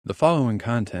The following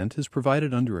content is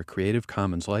provided under a Creative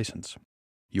Commons license.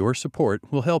 Your support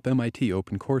will help MIT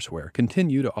OpenCourseware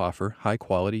continue to offer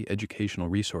high-quality educational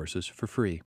resources for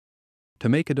free. To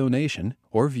make a donation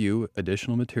or view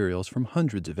additional materials from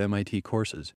hundreds of MIT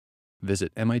courses,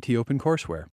 visit MIT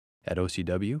OpenCourseware at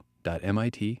ocw.mit.edu.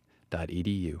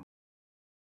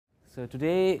 So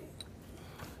today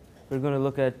we're going to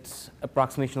look at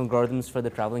approximation algorithms for the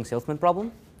traveling salesman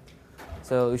problem.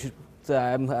 So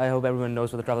I hope everyone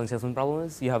knows what the traveling salesman problem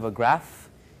is. You have a graph,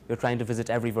 you're trying to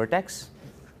visit every vertex,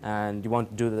 and you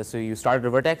want to do this. So you start at a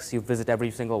vertex, you visit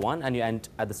every single one, and you end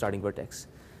at the starting vertex.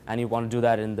 And you want to do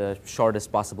that in the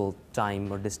shortest possible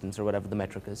time or distance or whatever the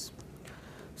metric is.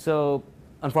 So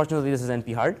unfortunately, this is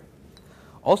NP hard.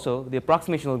 Also, the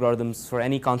approximation algorithms for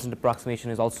any constant approximation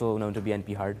is also known to be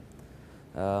NP hard.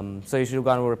 So you should have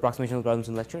gone over approximation algorithms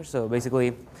in lecture. So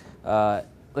basically,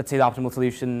 let's say the optimal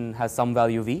solution has some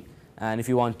value v, and if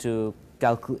you want to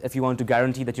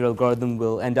guarantee that your algorithm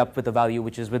will end up with a value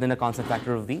which is within a constant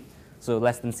factor of v, so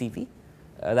less than CV,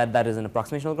 that is an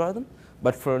approximation algorithm.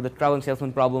 But for the traveling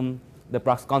salesman problem, the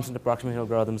constant approximation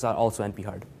algorithms are also NP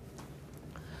hard.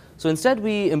 So instead,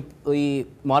 we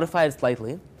modify it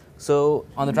slightly. So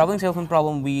on the traveling salesman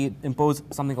problem, we impose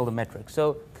something called a metric.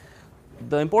 So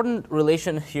the important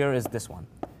relation here is this one.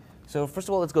 So first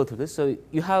of all, let's go through this. So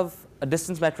you have a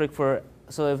distance metric for,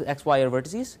 so if x, y are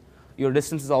vertices, your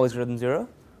distance is always greater than 0,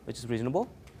 which is reasonable.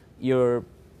 This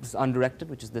is undirected,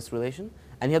 which is this relation.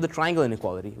 And you have the triangle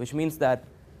inequality, which means that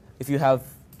if you have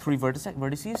 3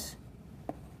 vertices,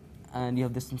 and you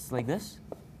have distance like this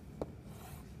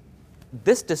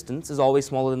distance is always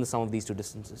smaller than the sum of these two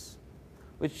distances,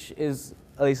 which is,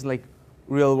 at least in like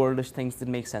real worldish things, that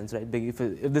makes sense, right? If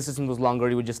this distance was longer,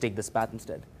 you would just take this path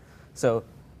instead. So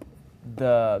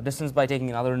the distance by taking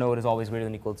another node is always greater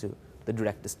than or equal to the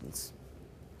direct distance.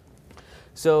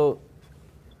 So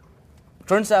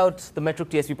turns out the metric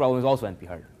TSP problem is also NP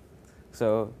hard.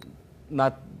 So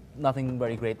nothing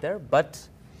very great there, but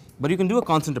you can do a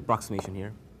constant approximation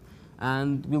here.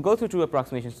 And we'll go through 2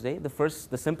 approximations today.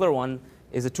 The simpler one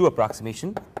is a 2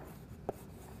 approximation.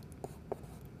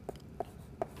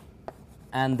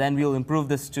 And then we'll improve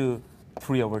this to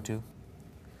 3/2.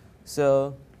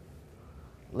 So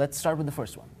let's start with the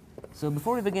first one. So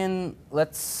before we begin,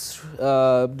 let's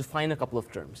define a couple of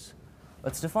terms.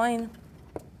 Let's define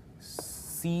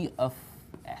C of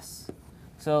S.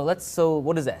 So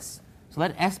what is S? So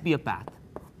let S be a path.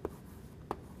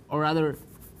 Or rather,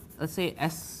 let's say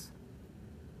S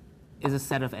is a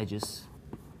set of edges.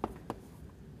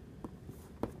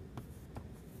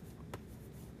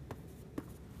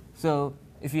 So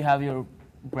if you have your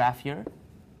graph here,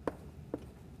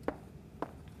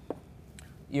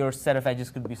 your set of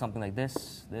edges could be something like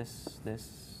this, this,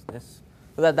 this, this.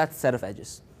 So that's a set of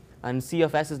edges. And C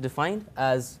of S is defined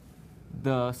as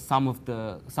the sum of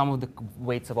the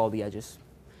weights of all the edges.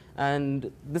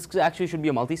 And this actually should be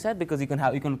a multi-set because you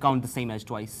can count the same edge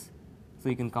twice. So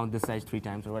you can count this edge 3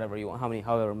 times or whatever you want,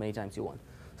 however many times you want.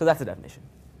 So that's the definition.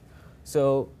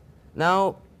 So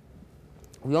now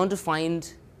we want to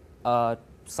find a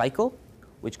cycle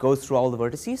which goes through all the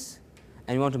vertices,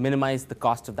 and we want to minimize the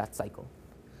cost of that cycle.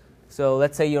 So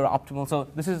let's say your optimal. So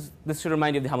this should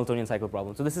remind you of the Hamiltonian cycle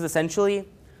problem. So this is essentially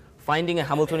finding a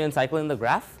Hamiltonian cycle in the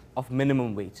graph of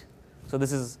minimum weight. So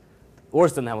this is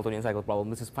worse than the Hamiltonian cycle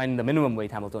problem. This is finding the minimum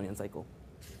weight Hamiltonian cycle.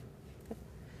 Okay.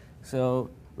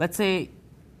 So let's say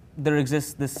there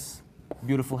exists this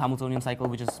beautiful Hamiltonian cycle,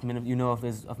 which is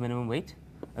is of minimum weight.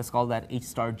 Let's call that H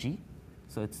star G.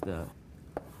 So it's the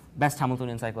best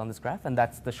Hamiltonian cycle on this graph, and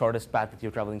that's the shortest path that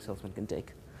your traveling salesman can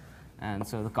take. And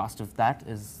so the cost of that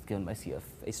is given by C of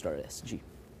A star S G.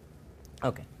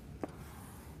 Okay.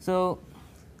 So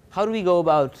how do we go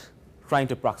about trying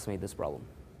to approximate this problem?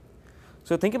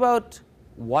 So think about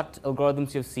what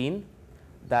algorithms you've seen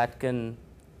that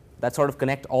sort of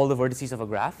connect all the vertices of a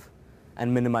graph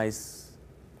and minimize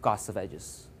costs of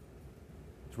edges.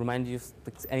 To remind you of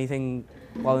anything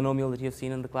polynomial that you've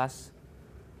seen in the class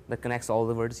that connects all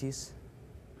the vertices?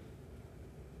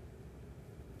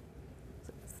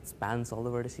 It spans all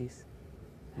the vertices?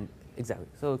 Exactly.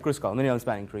 So Kruskal, minimum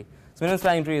spanning tree. So minimum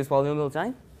spanning tree is polynomial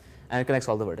time, and it connects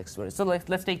all the vertices. So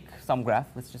let's take some graph.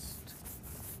 Let's just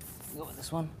go with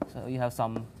this one. So you have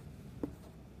some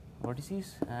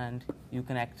vertices, and you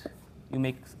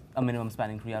make a minimum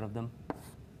spanning tree out of them.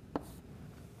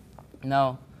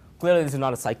 Now, clearly this is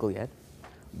not a cycle yet,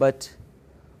 but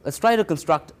let's try to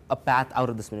construct a path out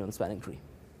of this minimum spanning tree.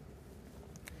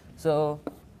 So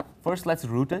first, let's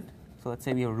root it. So let's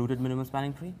say we have a rooted minimum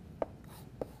spanning tree.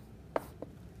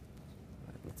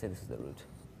 Let's say this is the root.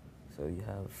 So you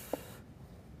have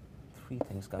 3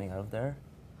 things coming out of there.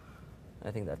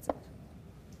 I think that's it.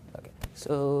 Okay,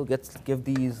 so let's give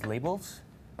these labels.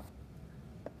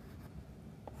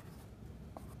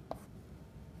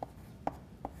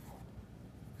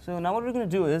 So now what we're going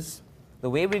to do is, the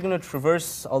way we're going to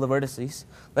traverse all the vertices,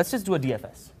 let's just do a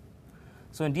DFS.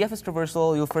 So in DFS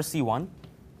traversal, you'll first see 1,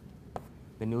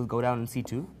 then you'll go down and see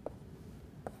 2,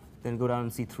 then go down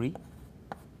and see 3,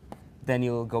 then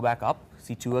you'll go back up,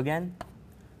 see 2 again,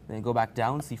 then go back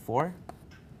down, see 4,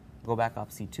 go back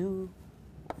up, see 2,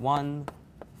 1,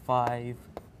 5,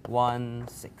 1,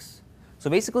 6. So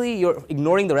basically, you're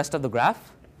ignoring the rest of the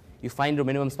graph. You find your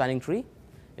minimum spanning tree,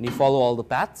 and you follow all the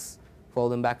paths, follow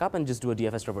them back up, and just do a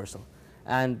DFS traversal.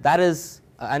 And that is,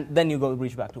 and then you go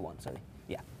reach back to 1. Sorry,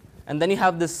 yeah. And then you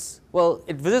have this. Well,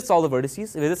 it visits all the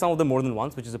vertices. It visits some of them more than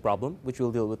once, which is a problem, which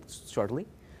we'll deal with shortly.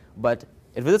 But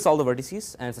it visits all the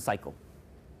vertices, and it's a cycle.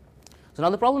 So now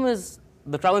the problem is,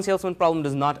 the traveling salesman problem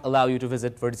does not allow you to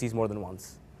visit vertices more than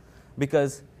once,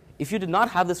 because if you did not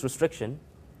have this restriction,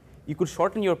 you could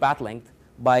shorten your path length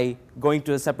by going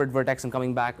to a separate vertex and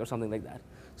coming back or something like that.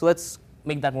 So let's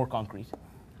make that more concrete.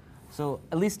 So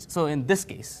at least, so in this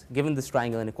case, given this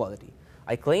triangle inequality,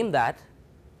 I claim that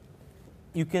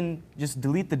you can just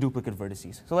delete the duplicate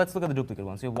vertices. So let's look at the duplicate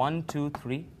ones. So you have 1, 2,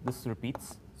 3. This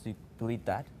repeats. So you delete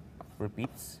that.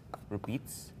 Repeats,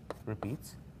 repeats,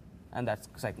 repeats. And that's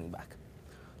cycling back.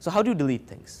 So how do you delete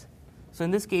things? So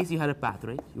in this case, you had a path,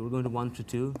 right? You were going to 1 to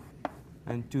 2,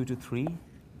 and 2 to 3,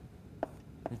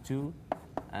 to 2,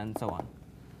 and so on.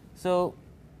 So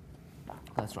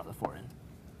let's draw the 4 in.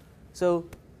 So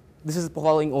this is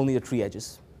following only the tree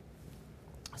edges.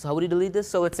 So how would you delete this?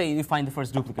 So let's say you find the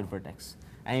first duplicate vertex,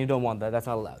 and you don't want that. That's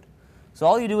not allowed. So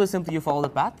all you do is simply you follow the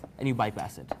path, and you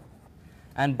bypass it.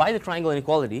 And by the triangle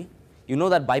inequality, you know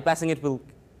that bypassing it will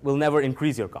never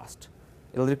increase your cost.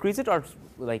 It'll decrease it or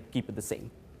like keep it the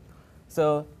same.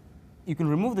 So you can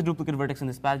remove the duplicate vertex in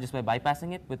this path just by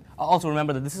bypassing it. Also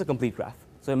remember that this is a complete graph.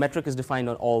 So a metric is defined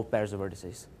on all pairs of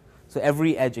vertices. So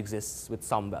every edge exists with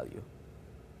some value.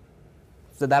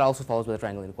 So that also follows with the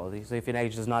triangle inequality. So if an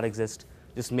edge does not exist,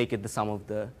 just make it the sum of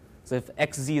the. So if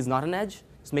xz is not an edge,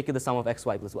 just make it the sum of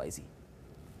xy plus yz.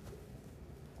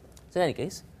 So in any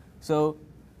case, so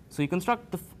you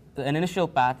construct an initial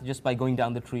path just by going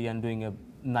down the tree and doing a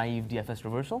naive DFS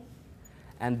reversal.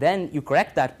 And then you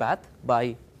correct that path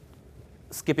by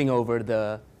skipping over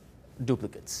the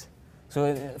duplicates.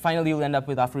 So finally, you'll end up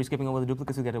with, after skipping over the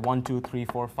duplicates, you get a 1, 2, 3,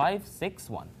 4, 5, 6,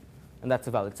 1. And that's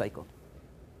a valid cycle.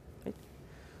 Right?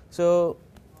 So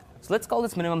let's call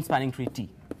this minimum spanning tree T.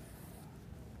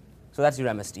 So that's your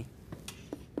MST.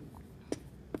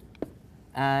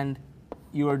 And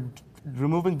you are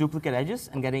removing duplicate edges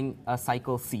and getting a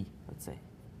cycle C, let's say.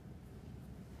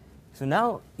 So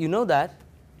now you know that.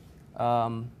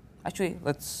 Actually,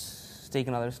 let's take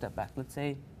another step back. Let's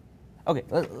say, okay,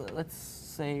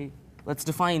 let's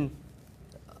define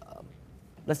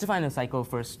a cycle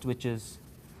first, which is,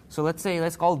 so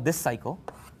let's call this cycle.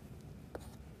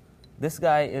 This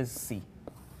guy is C.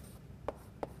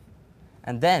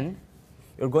 And then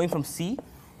you're going from C,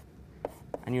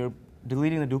 and you're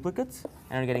deleting the duplicates,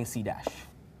 and you're getting C dash.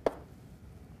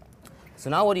 So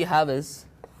now what you have is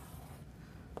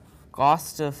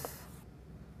cost of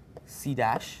C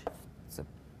dash. It's a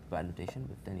bad notation,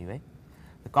 but anyway.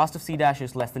 The cost of C dash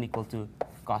is less than or equal to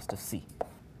cost of C.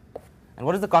 And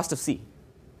what is the cost of C?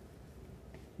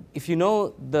 If you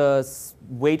know the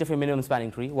weight of your minimum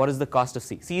spanning tree, what is the cost of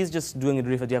C? C is just doing a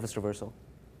DFS traversal.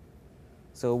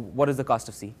 So what is the cost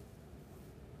of C?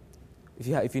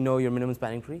 If you know your minimum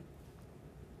spanning tree?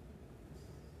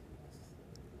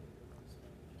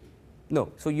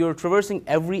 No. So you're traversing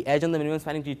every edge on the minimum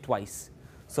spanning tree twice.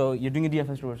 So you're doing a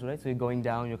DFS traversal, right? So you're going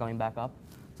down, you're coming back up.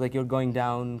 So like you're going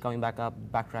down, coming back up,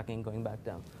 backtracking, going back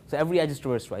down. So every edge is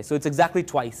traversed twice. So it's exactly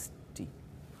twice T.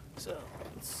 So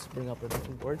let's bring up a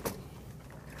different board.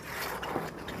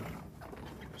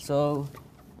 So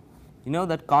you know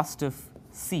that cost of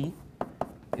C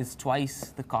is twice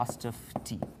the cost of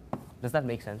T. Does that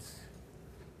make sense?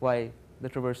 Why the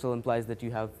traversal implies that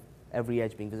you have every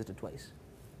edge being visited twice,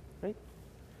 right?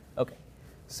 Okay.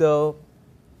 So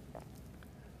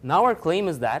now our claim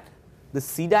is that the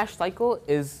C dash cycle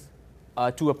is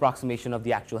a true approximation of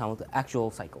the actual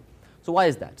cycle. So why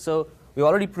is that? So we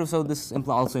already proved, so this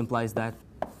also implies that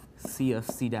C of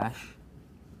C dash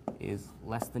is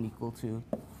less than or equal to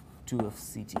 2 of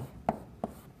CT.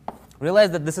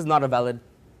 Realize that this is not a valid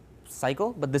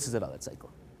cycle, but this is a valid cycle.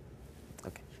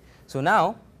 Okay. So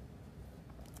now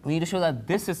we need to show that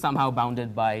this is somehow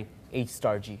bounded by H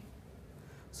star G.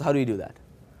 So how do we do that?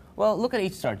 Well, look at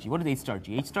H star G. What is H star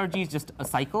G? H star G is just a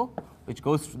cycle which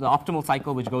goes through the optimal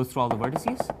cycle which goes through all the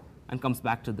vertices and comes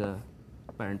back to the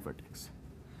parent vertex.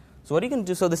 So what you can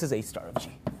do, so this is H star of G.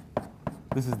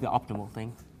 This is the optimal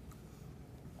thing.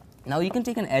 Now you can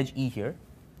take an edge E here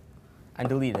and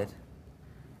delete it.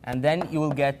 And then you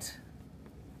will get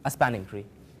a spanning tree.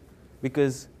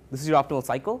 Because this is your optimal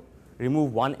cycle.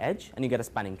 Remove one edge, and you get a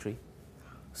spanning tree.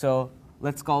 So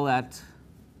let's call that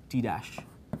T dash.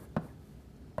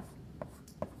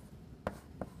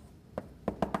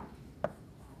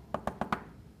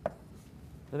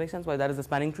 Does that make sense why that is a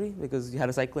spanning tree? Because you had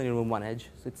a cycle and you remove one edge.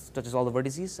 So it touches all the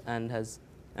vertices and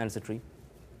it's a tree.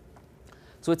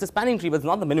 So it's a spanning tree, but it's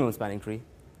not the minimum spanning tree.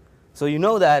 So you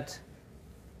know that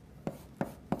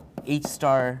H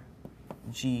star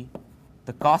G,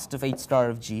 the cost of H star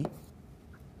of G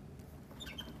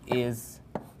is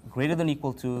greater than or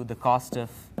equal to the cost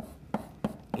of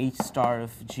H star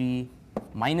of G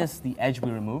minus the edge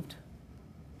we removed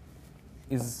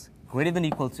is greater than or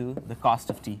equal to the cost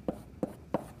of T.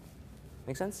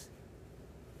 Make sense?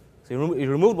 So you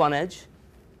removed one edge,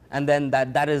 and then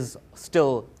that is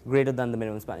still greater than the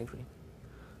minimum spanning tree.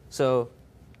 So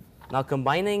now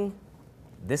combining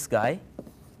this guy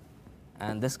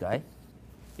and this guy,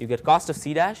 you get cost of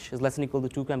C dash is less than or equal to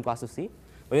 2 times cost of C.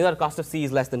 But you know that cost of C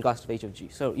is less than cost of H of G.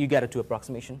 So you get a 2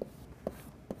 approximation.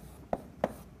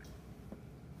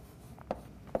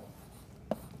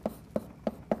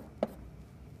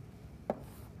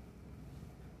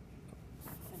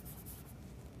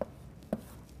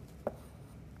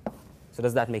 So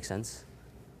does that make sense?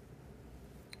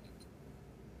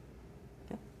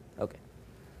 Yeah? Okay.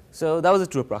 So that was a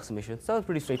 2 approximation. So that was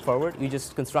pretty straightforward. You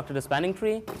just constructed a spanning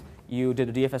tree. You did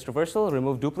a DFS traversal,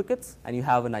 removed duplicates, and you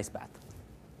have a nice path.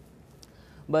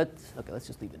 But OK, let's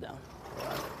just leave it down.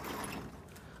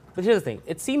 But here's the thing.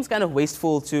 It seems kind of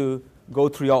wasteful to go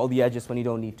through all the edges when you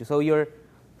don't need to. So you're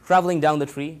traveling down the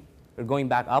tree. You're going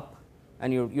back up.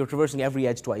 And you're traversing every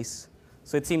edge twice.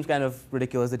 So it seems kind of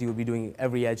ridiculous that you would be doing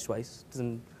every edge twice.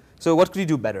 So what could you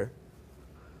do better?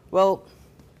 Well,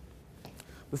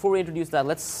 before we introduce that,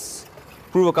 let's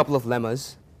prove a couple of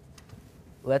lemmas.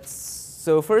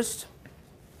 So first,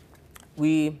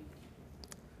 we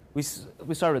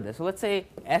start with this. So let's say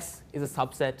S is a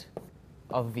subset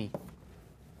of V.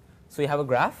 So you have a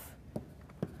graph,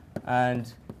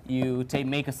 and you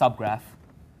make a subgraph.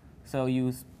 So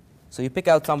you pick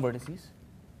out some vertices.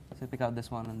 So pick out this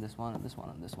one, and this one, and this one,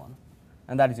 and this one.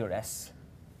 And that is your S.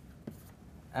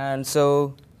 And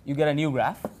so you get a new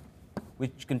graph,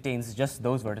 which contains just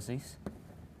those vertices,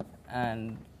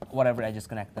 and whatever edges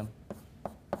connect them.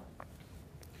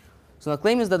 So the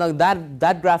claim is that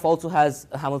that graph also has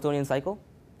a Hamiltonian cycle,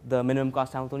 the minimum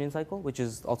cost Hamiltonian cycle, which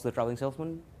is also the traveling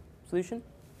salesman solution.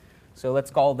 So let's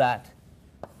call that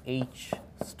H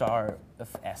star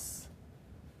of S.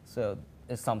 So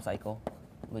it's some cycle,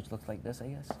 which looks like this, I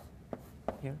guess,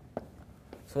 here.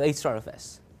 So H star of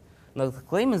S. Now the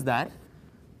claim is that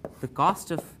the cost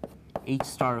of H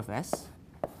star of S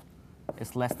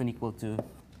is less than or equal to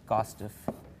cost of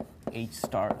H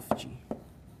star of G.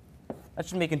 That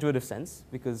should make intuitive sense,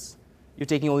 because you're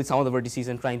taking only some of the vertices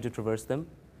and trying to traverse them,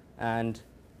 and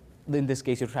in this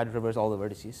case, you're trying to traverse all the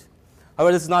vertices.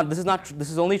 However, this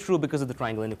is only true because of the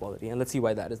triangle inequality, and let's see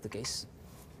why that is the case.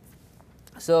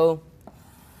 So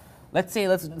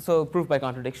so proof by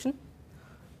contradiction.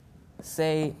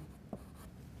 Say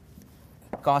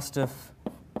cost of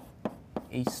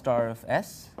H star of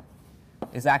S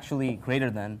is actually greater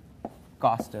than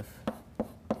cost of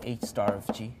H star of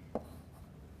G.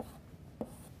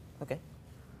 Okay.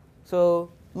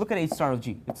 So look at H star of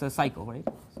G. It's a cycle, right?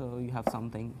 So you have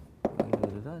something,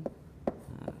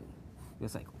 a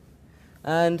cycle.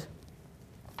 And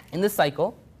in this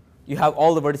cycle, you have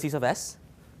all the vertices of S.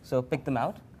 So pick them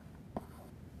out.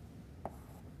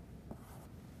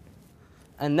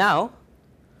 And now,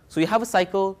 so you have a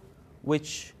cycle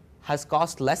which has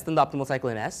cost less than the optimal cycle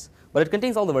in S, but it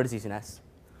contains all the vertices in S.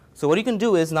 So what you can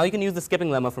do is, now you can use the skipping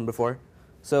lemma from before.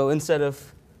 So instead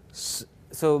of,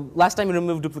 so last time you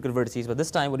removed duplicate vertices, but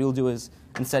this time what you'll do is,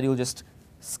 instead you'll just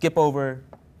skip over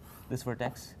this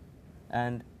vertex,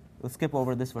 and you'll skip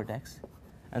over this vertex.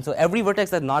 And so every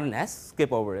vertex that's not in S,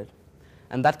 skip over it.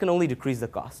 And that can only decrease the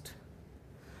cost.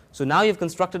 So now you've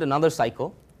constructed another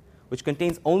cycle which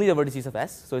contains only the vertices of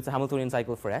S. So it's a Hamiltonian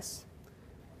cycle for S,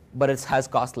 but it has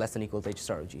cost less than or equal to H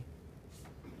star of G,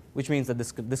 which means that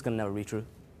this can never be true.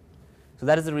 So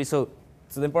that is the so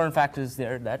the important fact is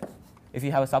there that if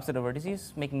you have a subset of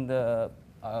vertices making the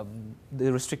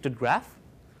restricted graph,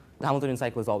 the Hamiltonian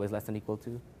cycle is always less than or equal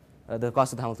to the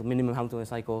cost of the minimum Hamiltonian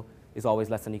cycle is always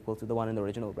less than or equal to the one in the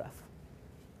original graph.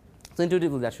 So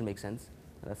intuitively that should make sense.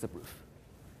 That's the proof.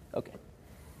 Okay.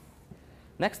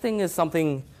 Next thing is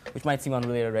something which might seem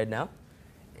unrelated right now.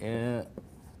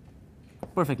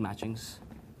 perfect matchings.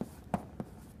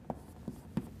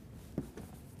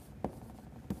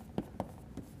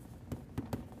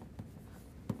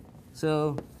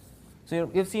 So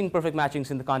you've seen perfect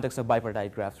matchings in the context of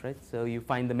bipartite graphs, right? So you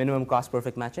find the minimum cost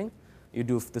perfect matching. You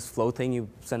do this flow thing. You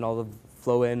send all the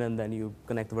flow in, and then you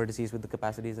connect the vertices with the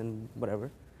capacities and whatever.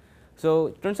 So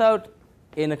it turns out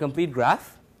in a complete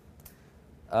graph,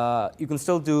 you can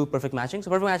still do perfect matching. So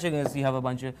perfect matching is you have a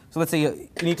bunch of, so let's say you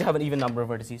need to have an even number of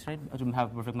vertices, right, to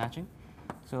have perfect matching.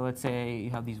 So let's say you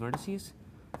have these vertices,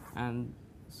 and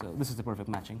so this is the perfect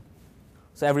matching.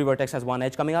 So every vertex has one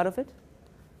edge coming out of it,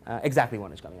 exactly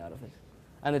one edge coming out of it.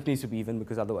 And it needs to be even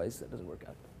because otherwise that doesn't work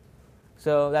out.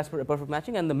 So that's perfect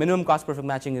matching, and the minimum cost perfect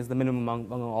matching is the minimum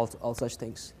among all such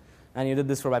things. And you did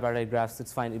this for bipartite graphs.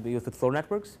 It's fine with flow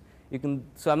networks. You can.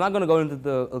 So I'm not going to go into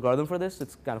the algorithm for this.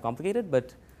 It's kind of complicated,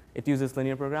 but it uses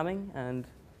linear programming, and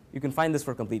you can find this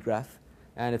for a complete graph,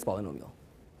 and it's polynomial.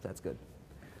 So that's good.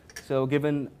 So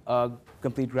given a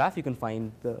complete graph, you can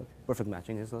find the perfect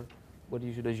matching is what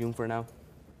you should assume for now.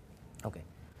 Okay.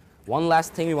 One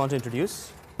last thing we want to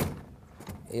introduce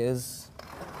is,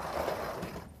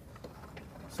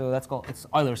 so that's called, it's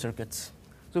Euler circuits.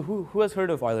 So who has heard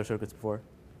of Euler circuits before?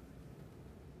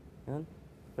 Anyone?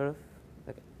 Heard of?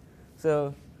 Okay.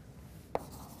 So,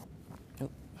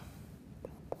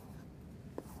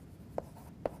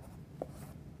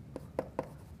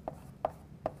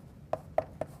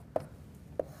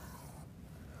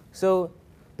 so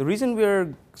the reason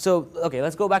okay,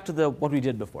 let's go back to what we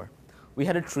did before. We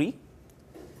had a tree,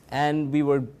 and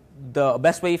the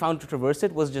best way we found to traverse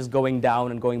it was just going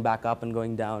down and going back up and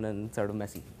going down and sort of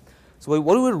messy. So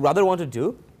what we would rather want to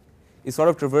do is sort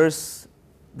of traverse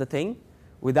the thing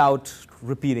without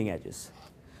repeating edges.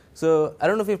 So I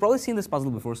don't know if you've probably seen this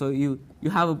puzzle before. So you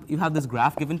have this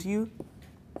graph given to you,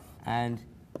 and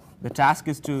the task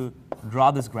is to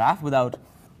draw this graph without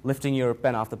lifting your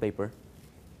pen off the paper.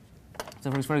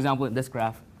 So for example, in this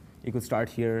graph, you could start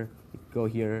here, you could go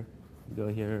here,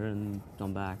 and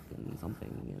come back, and something,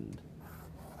 and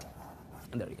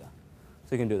there you go.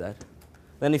 So you can do that.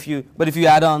 Then if you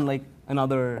add on like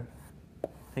another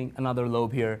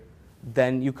lobe here,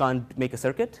 then you can't make a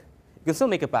circuit. You can still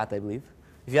make a path, I believe.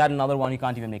 If you add another one, you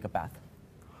can't even make a path.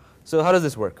 So how does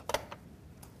this work?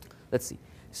 Let's see.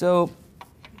 So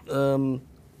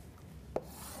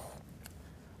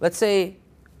let's say,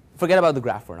 forget about the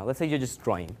graph for now. Let's say you're just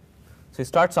drawing. So you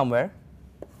start somewhere.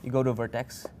 You go to a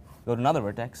vertex, go to another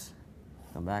vertex,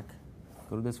 come back,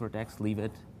 go to this vertex, leave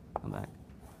it, come back.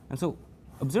 And so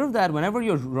observe that whenever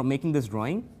you're making this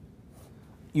drawing,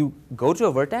 you go to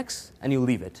a vertex and you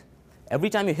leave it. Every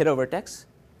time you hit a vertex,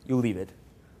 you leave it.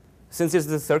 Since it's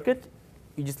the circuit,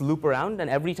 you just loop around, and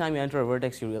every time you enter a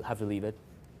vertex, you have to leave it.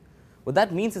 What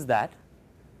that means is that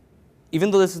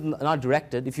even though this is not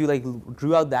directed, if you like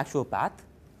drew out the actual path,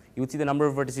 you would see the number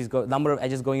of vertices, number of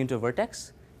edges going into a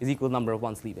vertex is equal to the number of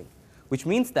ones leaving, which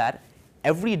means that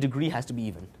every degree has to be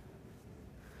even.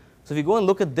 So if you go and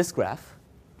look at this graph,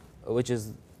 which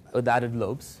is with added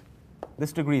lobes,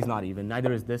 this degree is not even.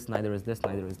 Neither is this, neither is this,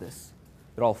 neither is this.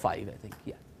 They're all 5, I think.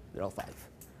 Yeah, they're all 5.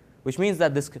 Which means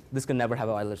that this can never have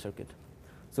an Euler circuit.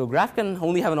 So a graph can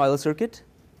only have an Euler circuit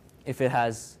if it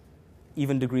has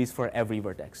even degrees for every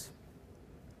vertex.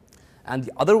 And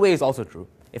the other way is also true.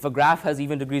 If a graph has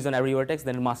even degrees on every vertex,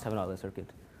 then it must have an Euler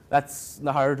circuit. That's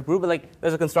not harder to prove, but like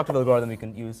there's a constructive algorithm you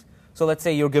can use. So let's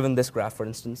say you're given this graph, for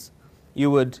instance.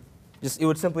 You would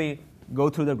simply go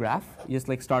through the graph. You just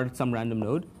like start at some random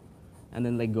node, and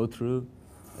then like go through,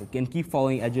 and keep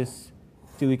following edges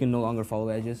till you can no longer follow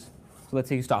edges. So let's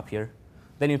say you stop here.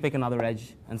 Then you pick another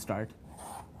edge and start,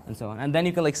 and so on. And then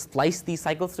you can like splice these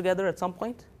cycles together at some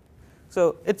point.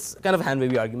 So it's kind of a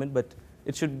hand-wavy argument, but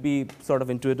it should be sort of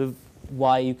intuitive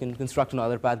why you can construct an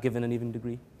Euler path given an even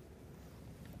degree.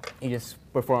 You just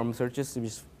perform searches, you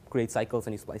just create cycles,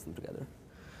 and you splice them together.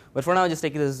 But for now, just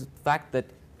take it as fact that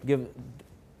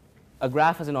a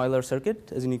graph has an Euler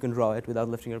circuit, as in you can draw it without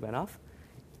lifting your pen off,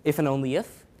 if and only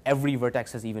if every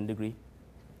vertex has even degree.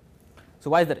 So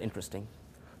why is that interesting?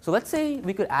 So let's say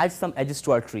we could add some edges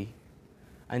to our tree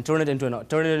and turn it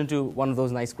into one of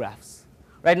those nice graphs.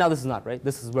 Right now, this is not, right?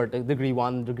 This is vertex, degree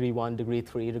 1, degree 1, degree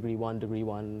 3, degree 1, degree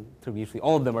 1, degree 3.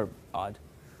 All of them are odd,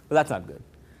 but that's not good.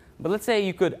 But let's say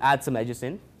you could add some edges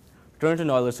in, turn it into an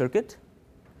Euler circuit,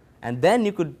 and then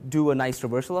you could do a nice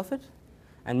reversal of it,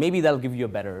 and maybe that'll give you a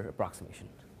better approximation.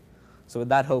 So with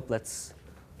that hope, let's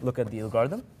look at the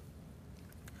algorithm.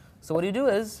 So what you do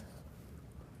is,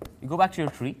 you go back to your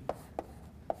tree.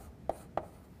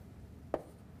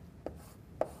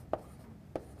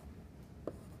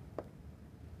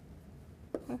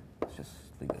 Let's just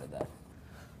leave it at that.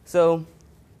 So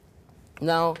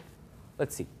Now,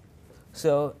 let's see.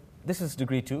 So this is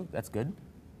degree 2. That's good.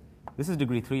 This is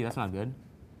degree 3. That's not good.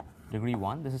 Degree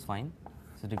 1. This is fine.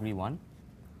 This is degree 1.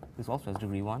 This also has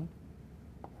degree 1.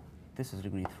 This is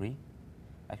degree 3.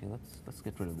 Actually, let's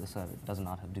get rid of this. It does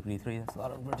not have degree 3. That's a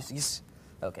lot of vertices.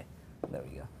 Okay, there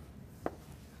we go.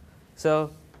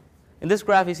 So in this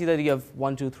graph, you see that you have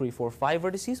 1, 2, 3, 4, 5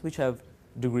 vertices, which have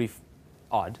degree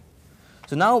odd.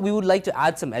 So now we would like to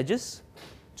add some edges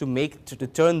to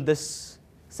turn this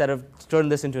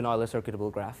into an Euler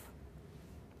circuitable graph.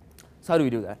 So how do we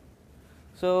do that?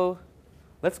 So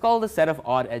let's call the set of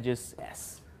odd edges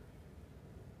S.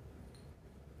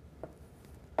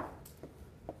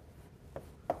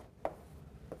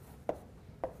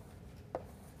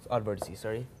 It's odd vertices,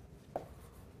 sorry.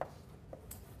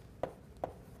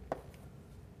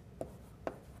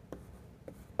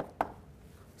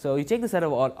 So you take the set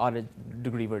of odd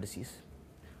degree vertices.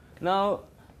 Now,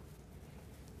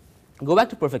 go back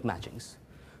to perfect matchings.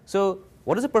 So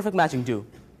what does a perfect matching do?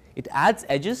 It adds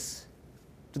edges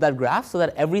to that graph so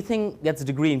that everything gets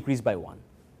degree increased by 1.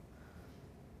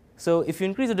 So if you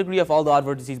increase the degree of all the odd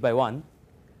vertices by 1,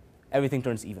 everything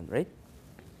turns even, right?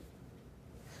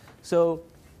 So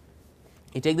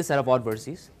you take the set of odd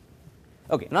vertices.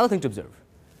 Okay, another thing to observe.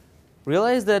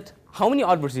 Realize that how many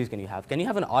odd vertices can you have? Can you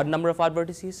have an odd number of odd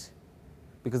vertices?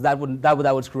 Because that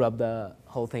would screw up the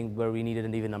whole thing where we needed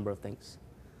an even number of things.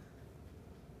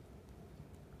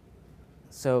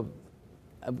 So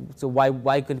why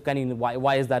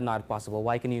is that not possible?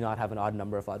 Why can you not have an odd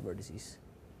number of odd vertices?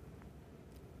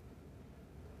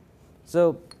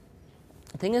 So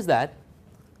the thing is that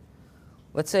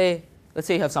let's say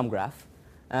you have some graph,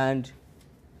 and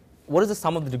what is the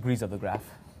sum of the degrees of the graph?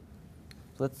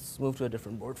 So let's move to a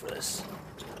different board for this.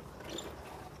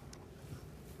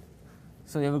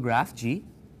 So you have a graph G,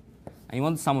 and you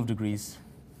want the sum of degrees.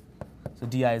 So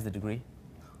di is the degree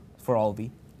for all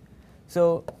v.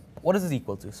 So what is this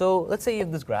equal to? So let's say you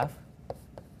have this graph.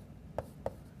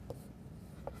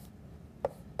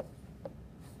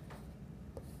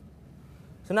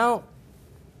 So now,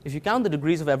 if you count the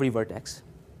degrees of every vertex,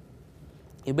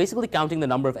 you're basically counting the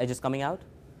number of edges coming out,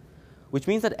 which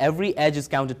means that every edge is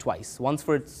counted twice. Once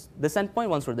for this endpoint,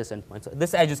 once for this endpoint. So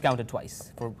this edge is counted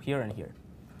twice for here and here.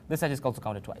 This edge is also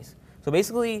counted twice. So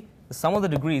basically, the sum of the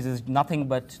degrees is nothing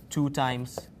but 2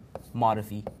 times mod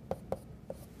of e.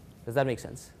 Does that make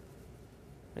sense?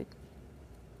 Right?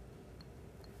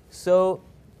 So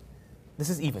this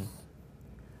is even.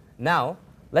 Now,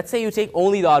 let's say you take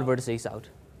only the odd vertices out.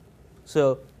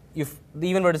 So if the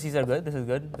even vertices are good, this is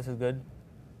good, this is good,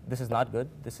 this is not good,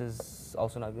 this is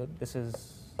also not good, this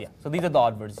is, yeah. So these are the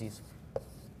odd vertices.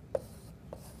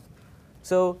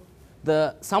 So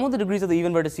the sum of the degrees of the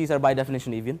even vertices are by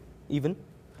definition even.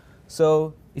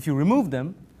 So if you remove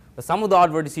them, the sum of the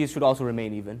odd vertices should also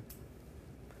remain even.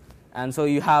 And so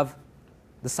you have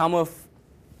the sum of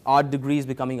odd degrees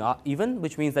becoming even,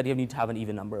 which means that you need to have an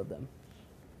even number of them.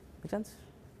 Make sense?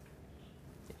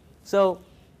 Yeah. So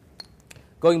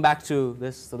going back to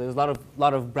this, so there's a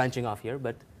lot of branching off here,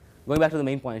 but going back to the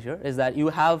main point here is that you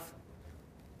have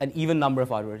an even number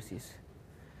of odd vertices.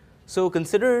 So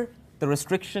consider the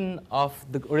restriction of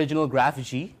the original graph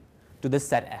G to this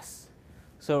set S.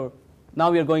 So now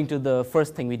we are going to the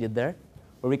first thing we did there,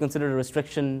 where we consider the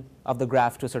restriction of the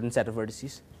graph to a certain set of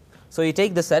vertices. So you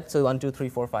take the set, so 1, 2, 3,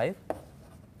 4, 5.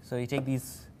 So you take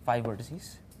these 5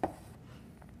 vertices,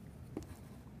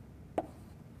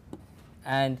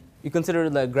 and you consider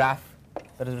the graph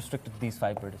that is restricted to these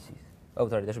 5 vertices. Oh,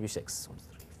 sorry, there should be 6. 1, 2,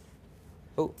 3.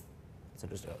 Oh, that's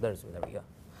interesting. There we go.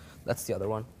 That's the other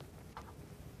one.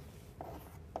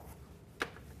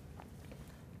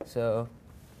 So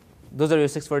those are your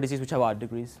 6 vertices which have odd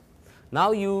degrees.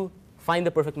 Now you find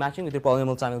the perfect matching with your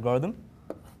polynomial time algorithm,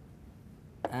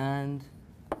 and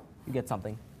you get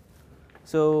something.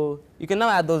 So you can now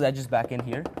add those edges back in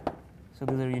here. So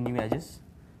those are your new edges,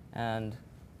 and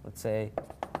let's say,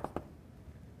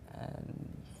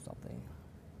 and something,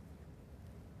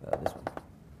 this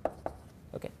one.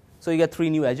 Okay, so you get 3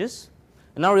 new edges,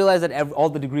 and now realize that all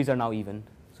the degrees are now even.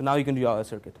 So now you can do your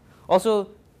circuit.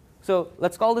 Also, so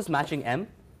let's call this matching M.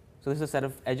 So this is a set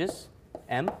of edges,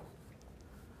 M.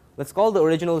 Let's call the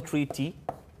original tree T,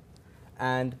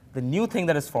 and the new thing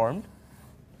that is formed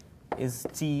is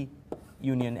T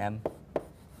union M.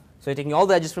 So you're taking all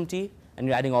the edges from T, and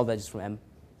you're adding all the edges from M.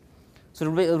 So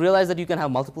realize that you can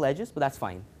have multiple edges, but that's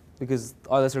fine, because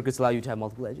Euler circuits allow you to have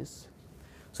multiple edges.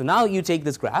 So now you take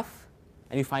this graph,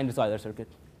 and you find this Euler circuit.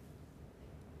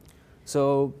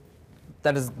 So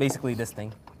that is basically this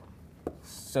thing.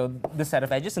 So this set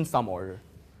of edges in some order,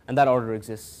 and that order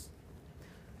exists.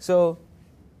 So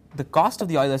the cost of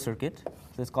the Euler circuit,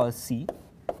 so let's call it C,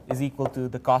 is equal to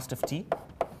the cost of t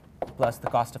plus the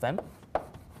cost of m,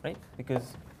 right?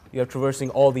 Because you are traversing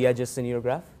all the edges in your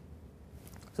graph.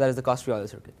 So that is the cost of your Euler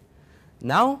circuit.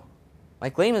 Now, my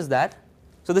claim is that,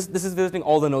 so this is visiting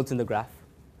all the nodes in the graph.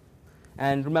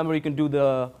 And remember, you can do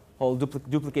the whole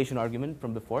duplication argument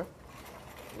from before.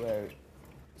 Where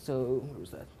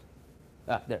was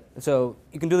that? There. So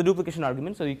you can do the duplication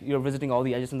argument. So you're visiting all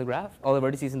the edges in the graph, all the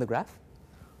vertices in the graph.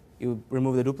 You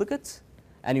remove the duplicates,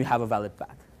 and you have a valid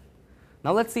path.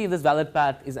 Now let's see if this valid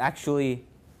path is actually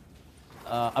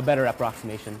a better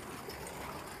approximation.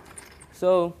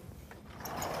 So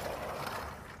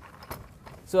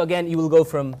again, you will go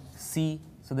from C.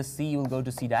 So this C, you will go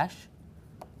to C dash.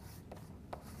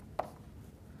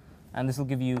 And this will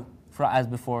give you, as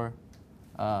before,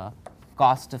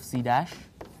 cost of C dash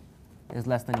is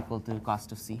less than or equal to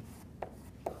cost of C.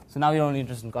 So now you're only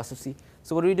interested in cost of C.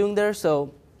 So what are we doing there?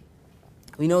 So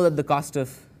we know that the cost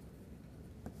of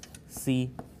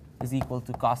C is equal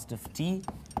to cost of t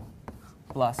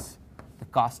plus the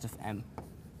cost of m.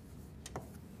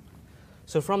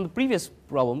 So from the previous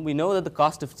problem, we know that the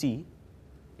cost of t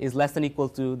is less than or equal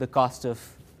to the cost of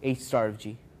h star of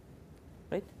g,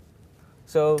 right?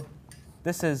 So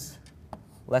this is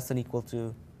less than or equal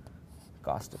to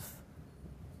cost of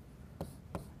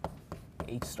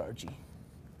h star g.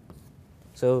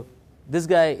 So this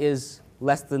guy is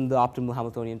less than the optimal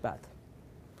Hamiltonian path.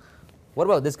 What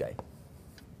about this guy?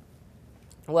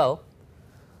 Well,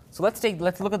 so let's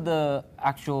look at the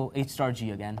actual h star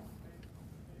g again.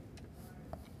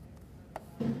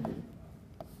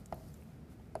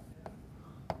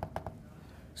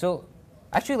 So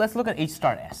actually, let's look at h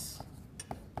star s.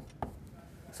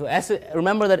 So S,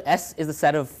 remember that S is the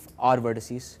set of odd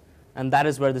vertices, and that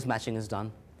is where this matching is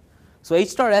done. So H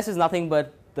star S is nothing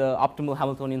but the optimal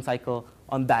Hamiltonian cycle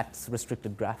on that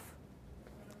restricted graph.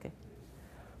 Okay.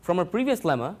 From our previous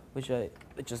lemma, which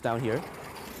is down here,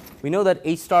 we know that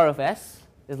H star of S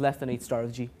is less than H star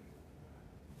of G.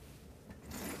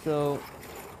 So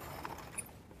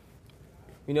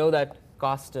we know that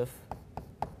cost of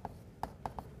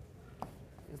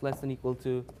is less than or equal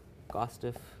to cost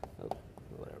of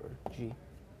whatever G.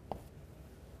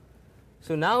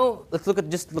 So now let's look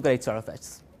at H star of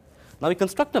S. Now we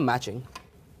construct a matching.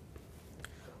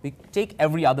 We take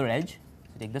every other edge.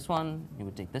 So take this one, you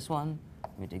would take this one,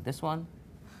 you would take this one,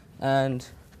 and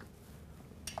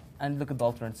look at the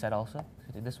alternate set also.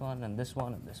 So take this one and this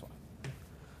one and this one.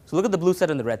 So look at the blue set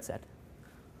and the red set.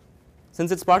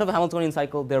 Since it's part of a Hamiltonian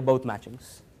cycle, they're both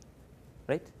matchings,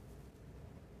 right?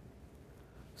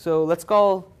 So let's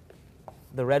call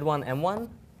the red one M1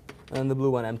 and the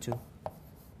blue one M2.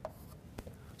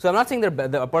 So I'm not saying they're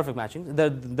perfect matchings.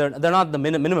 They're not the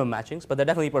minimum matchings, but they're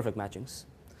definitely perfect matchings.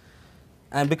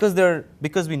 And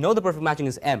because we know the perfect matching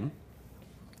is M,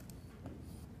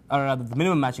 or rather the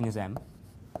minimum matching is M,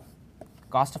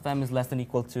 cost of M is less than or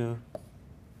equal to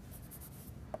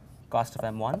cost of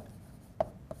M1.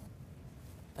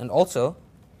 And also,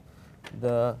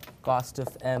 the cost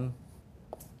of M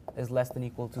is less than or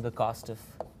equal to the cost of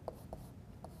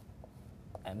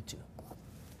M2.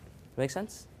 Make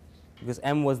sense? Because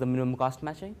M was the minimum cost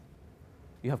matching.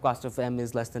 You have cost of M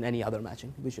is less than any other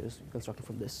matching, which is constructed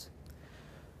from this.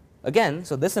 Again,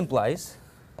 so this implies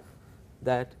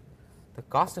that the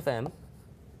cost of M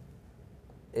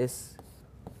is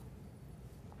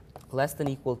less than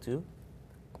or equal to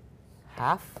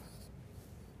half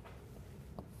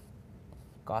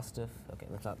cost of, okay,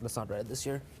 let's not write this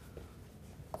here.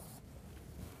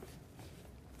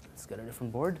 Let's get a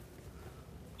different board.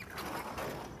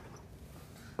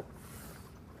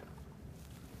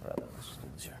 Rather, let's just do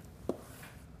this here.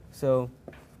 So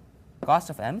cost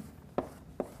of M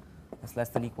is less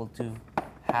than or equal to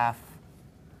half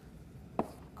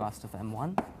cost of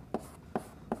M1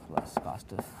 plus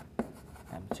cost of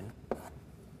M2.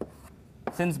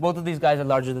 Since both of these guys are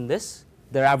larger than this,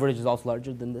 their average is also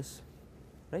larger than this,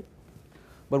 right?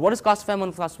 But what is cost of M1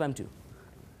 and cost of M2?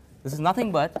 This is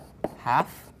nothing but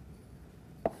half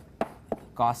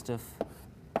cost of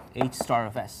H star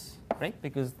of S, right?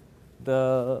 Because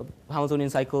the Hamiltonian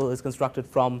cycle is constructed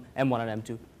from M1 and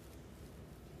M2.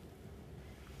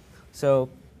 So,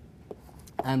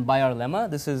 and by our lemma,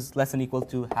 this is less than or equal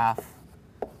to half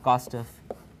cost of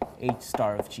H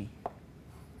star of G.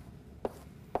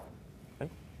 Right?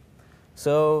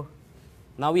 So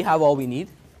now we have all we need.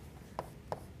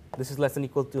 This is less than or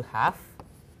equal to half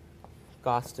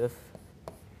cost of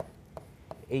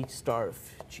H star of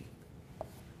G.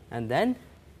 And then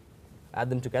add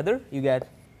them together, you get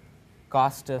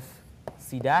cost of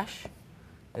C dash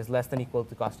is less than or equal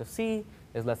to cost of C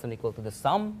is less than or equal to the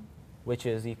sum which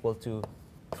is equal to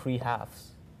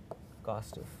 3/2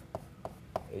 cost of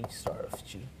h star of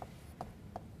g.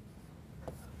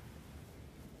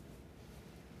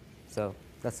 So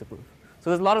that's the proof. So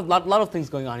there's a lot of things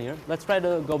going on here. Let's try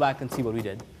to go back and see what we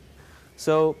did.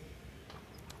 So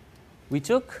we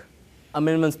took a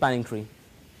minimum spanning tree,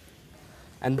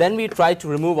 and then we tried to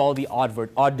remove all the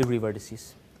odd degree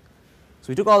vertices. So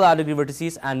we took all the odd degree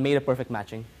vertices and made a perfect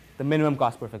matching, the minimum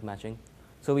cost perfect matching.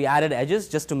 So we added edges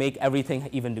just to make everything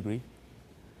even degree.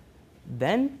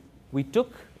 Then we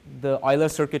took the Euler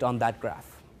circuit on that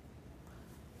graph,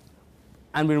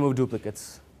 and we removed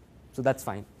duplicates. So that's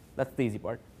fine. That's the easy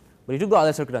part. But you took the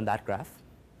Euler circuit on that graph.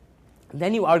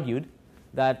 Then you argued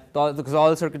that because the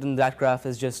Euler circuit in that graph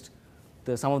is just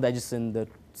the sum of the edges in the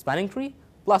spanning tree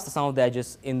plus the sum of the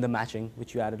edges in the matching,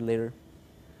 which you added later.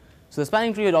 So the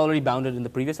spanning tree had already bounded in the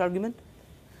previous argument.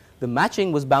 The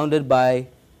matching was bounded by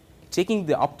taking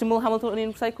the optimal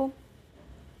Hamiltonian cycle,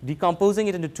 decomposing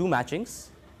it into two matchings,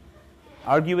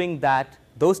 arguing that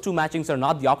those two matchings are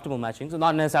not the optimal matchings, so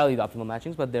not necessarily the optimal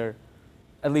matchings, but they're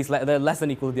at least they're less than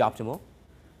equal to the optimal.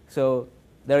 So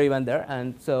there you went there.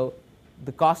 And so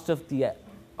the cost of the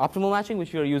optimal matching,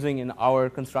 which we are using in our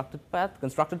constructed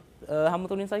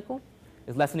Hamiltonian cycle,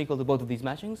 is less than equal to both of these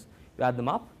matchings. You add them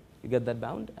up, you get that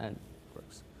bound, and it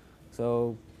works.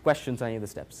 So questions on any of the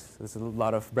steps. There's a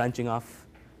lot of branching off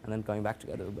and then coming back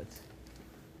together, but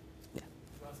yeah.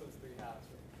 Also it's 3/2, right?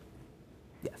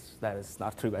 Yes, that is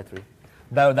not 3 by 3.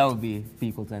 That would be P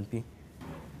equals NP.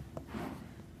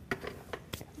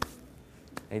 Yeah.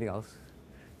 Anything else?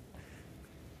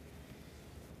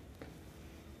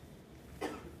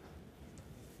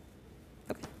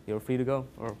 Okay, you're free to go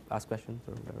or ask questions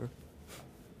or whatever.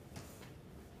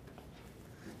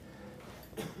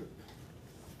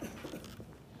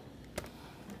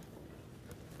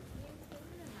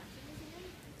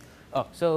 Oh, so